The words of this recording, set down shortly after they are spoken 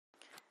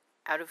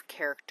Out of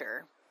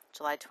Character,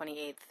 July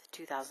 28th,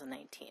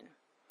 2019.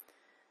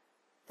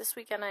 This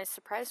weekend I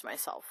surprised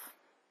myself.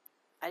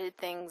 I did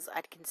things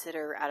I'd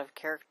consider out of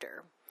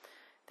character,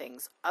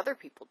 things other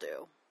people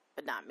do,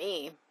 but not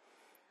me.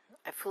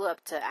 I flew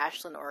up to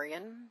Ashland,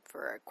 Oregon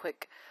for a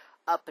quick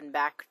up and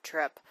back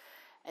trip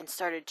and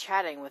started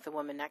chatting with the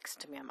woman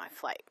next to me on my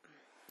flight.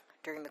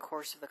 During the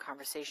course of the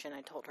conversation, I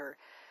told her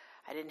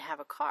I didn't have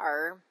a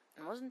car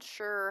and wasn't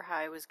sure how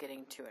I was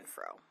getting to and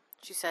fro.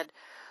 She said,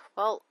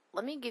 "Well,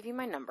 let me give you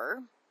my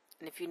number,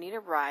 and if you need a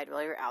ride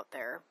while you're out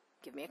there,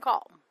 give me a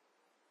call."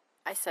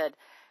 I said,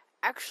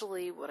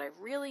 "Actually, what I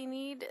really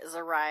need is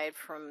a ride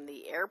from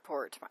the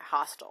airport to my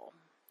hostel."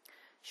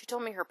 She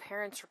told me her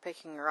parents were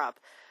picking her up,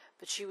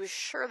 but she was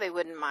sure they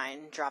wouldn't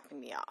mind dropping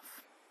me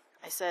off.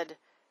 I said,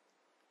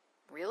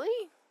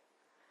 "Really?"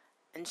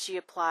 And she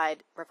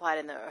replied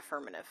in the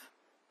affirmative.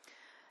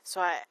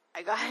 So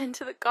I got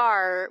into the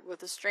car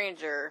with a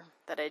stranger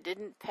that I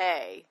didn't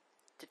pay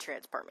to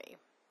transport me.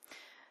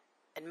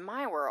 In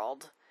my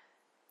world,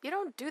 you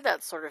don't do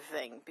that sort of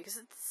thing because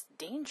it's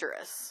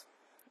dangerous.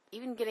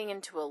 Even getting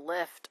into a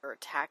Lyft or a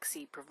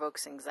taxi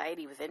provokes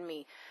anxiety within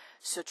me,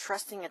 so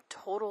trusting a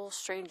total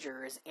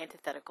stranger is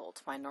antithetical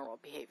to my normal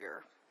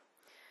behavior.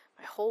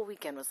 My whole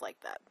weekend was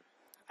like that.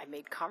 I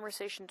made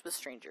conversations with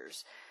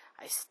strangers.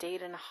 I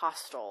stayed in a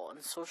hostel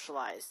and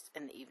socialized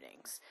in the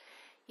evenings.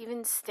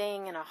 Even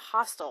staying in a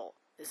hostel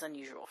is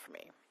unusual for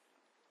me.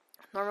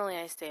 Normally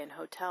I stay in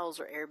hotels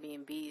or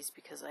Airbnbs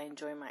because I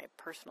enjoy my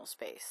personal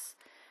space.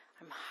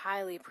 I'm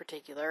highly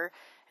particular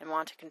and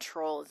want to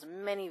control as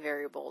many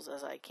variables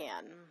as I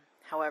can.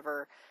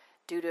 However,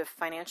 due to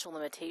financial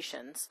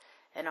limitations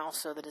and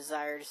also the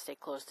desire to stay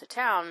close to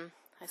town,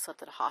 I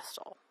slept at a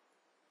hostel.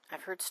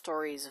 I've heard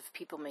stories of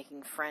people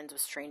making friends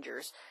with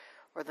strangers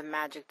or the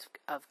magic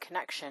of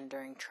connection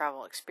during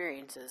travel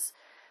experiences,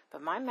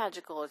 but my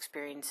magical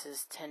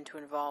experiences tend to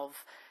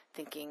involve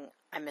thinking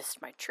I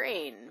missed my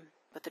train,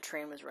 but the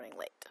train was running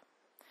late.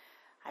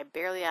 I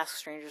barely ask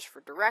strangers for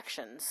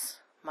directions,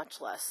 much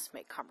less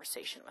make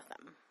conversation with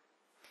them.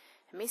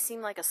 It may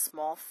seem like a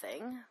small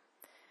thing,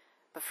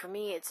 but for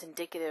me it's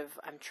indicative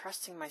I'm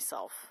trusting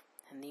myself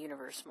and the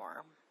universe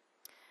more.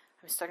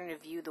 I'm starting to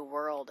view the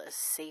world as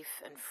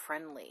safe and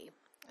friendly,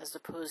 as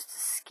opposed to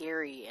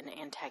scary and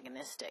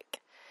antagonistic.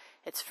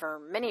 It's for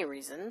many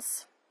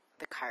reasons: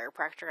 the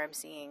chiropractor I'm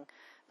seeing,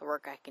 the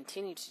work I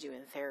continue to do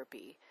in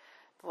therapy.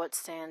 But what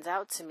stands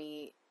out to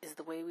me is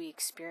the way we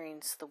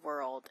experience the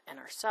world and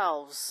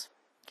ourselves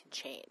can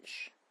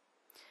change.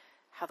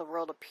 How the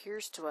world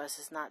appears to us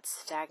is not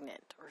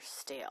stagnant or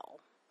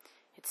stale.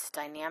 It's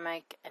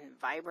dynamic and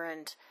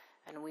vibrant,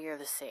 and we are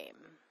the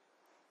same.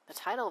 The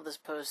title of this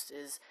post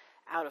is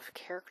Out of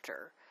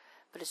Character,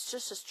 but it's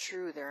just as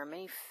true there are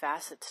many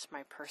facets to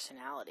my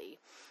personality,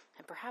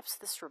 and perhaps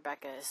this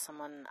Rebecca is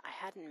someone I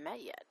hadn't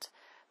met yet,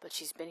 but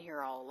she's been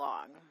here all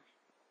along.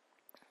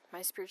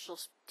 My spiritual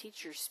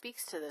teacher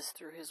speaks to this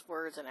through his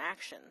words and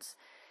actions.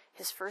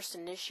 His first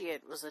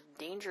initiate was a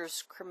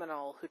dangerous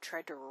criminal who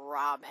tried to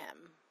rob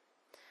him.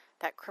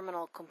 That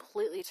criminal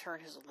completely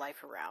turned his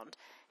life around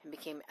and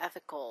became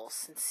ethical,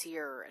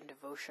 sincere, and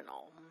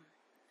devotional.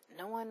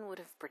 No one would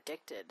have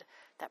predicted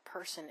that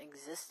person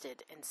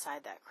existed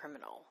inside that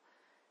criminal,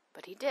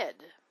 but he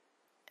did,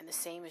 and the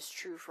same is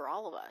true for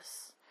all of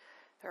us.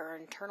 There are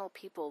internal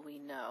people we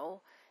know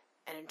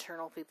and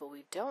internal people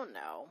we don't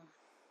know,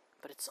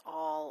 but it's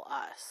all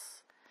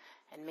us.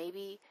 And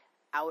maybe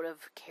out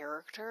of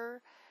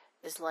character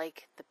is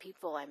like the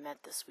people I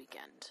met this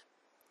weekend,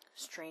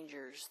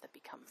 strangers that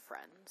become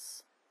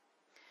friends.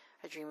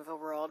 I dream of a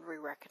world where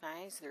we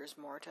recognize there's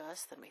more to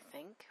us than we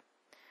think.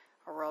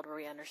 A world where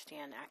we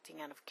understand acting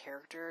out of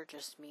character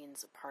just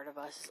means a part of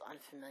us is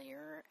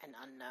unfamiliar and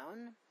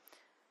unknown.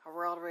 A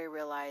world where we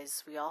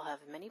realize we all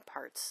have many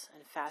parts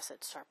and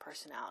facets to our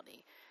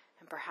personality,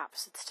 and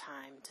perhaps it's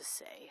time to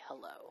say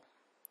hello.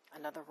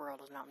 Another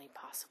world is not only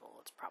possible,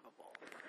 it's probable.